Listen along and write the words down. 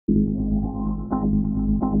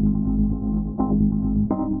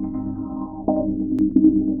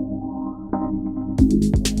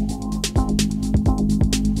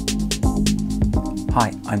Hi,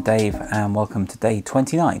 I'm Dave and welcome to day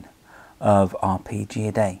 29 of RPG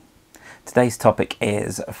a Day. Today's topic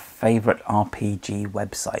is favourite RPG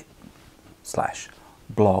website /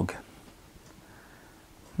 blog.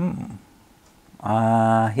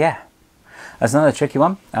 Yeah, that's another tricky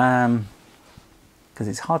one because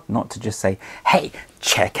it's hard not to just say, hey,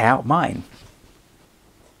 check out mine.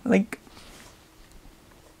 Link.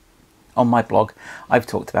 On my blog, I've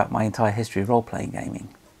talked about my entire history of role-playing gaming,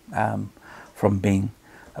 from being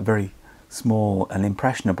a very small and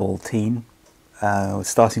impressionable teen,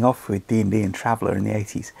 starting off with D&D and Traveller in the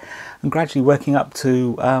 80s, and gradually working up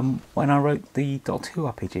to when I wrote the Doctor Who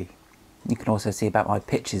RPG. You can also see about my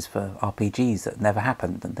pitches for RPGs that never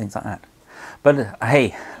happened and things like that. But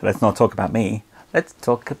hey, let's not talk about me, let's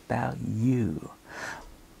talk about you.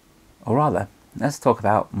 Or rather, let's talk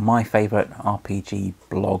about my favourite RPG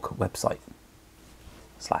blog website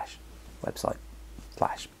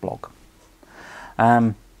 / blog.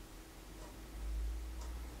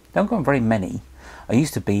 Don't go on very many. I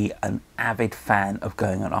used to be an avid fan of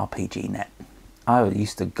going on RPGnet. I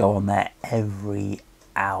used to go on there every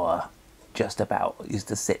hour, just about. I used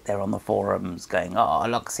to sit there on the forums going, oh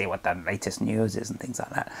look, see what the latest news is and things like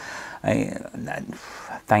that. And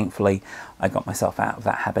thankfully I got myself out of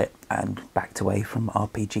that habit and backed away from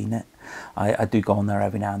RPGnet. I do go on there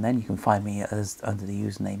every now and then. You can find me as under the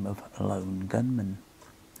username of Lone Gunman.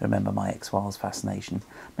 Remember my X-Files fascination.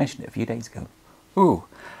 Mentioned it a few days ago. Ooh,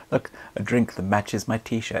 look, a drink that matches my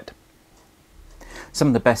t-shirt. Some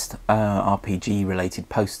of the best RPG related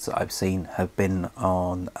posts that I've seen have been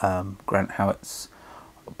on Grant Howitt's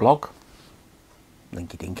blog,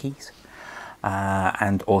 Linky Dinkies,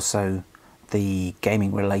 and also the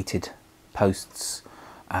gaming related posts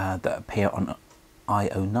that appear on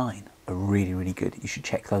IO9 are really good. You should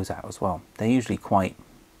check those out as well. They're usually quite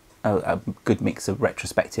a good mix of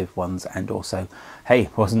retrospective ones and also,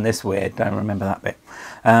 hey, wasn't this weird? Don't remember that bit.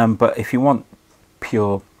 But if you want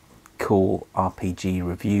pure cool RPG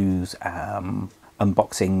reviews,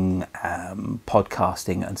 unboxing,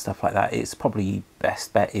 podcasting and stuff like that, it's probably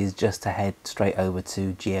best bet is just to head straight over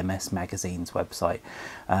to GMS Magazine's website.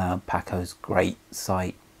 Paco's great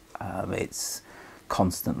site. It's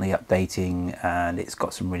constantly updating and it's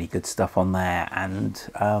got some really good stuff on there, and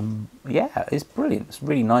yeah, it's brilliant. It's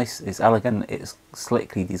really nice, it's elegant, it's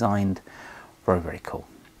slickly designed, very cool.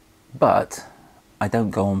 But I don't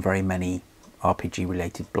go on very many RPG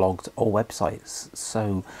related blogs or websites,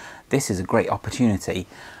 so this is a great opportunity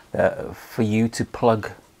for you to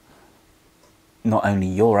plug not only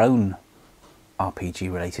your own RPG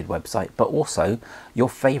related website but also your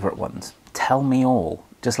favorite ones. Tell me all.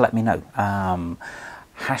 Just let me know.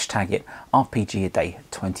 Hashtag it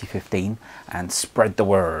RPGaDay2015 and spread the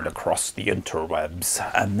word across the interwebs,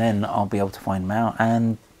 and then I'll be able to find them out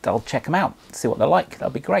and I'll check them out, see what they're like.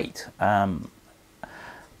 That'll be great.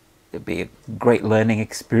 It'd be a great learning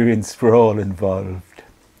experience for all involved.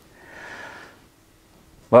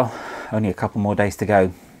 Well, only a couple more days to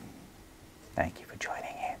go. Thank you for joining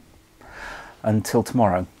in. Until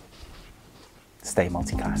tomorrow, stay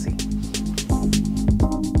multiclassy.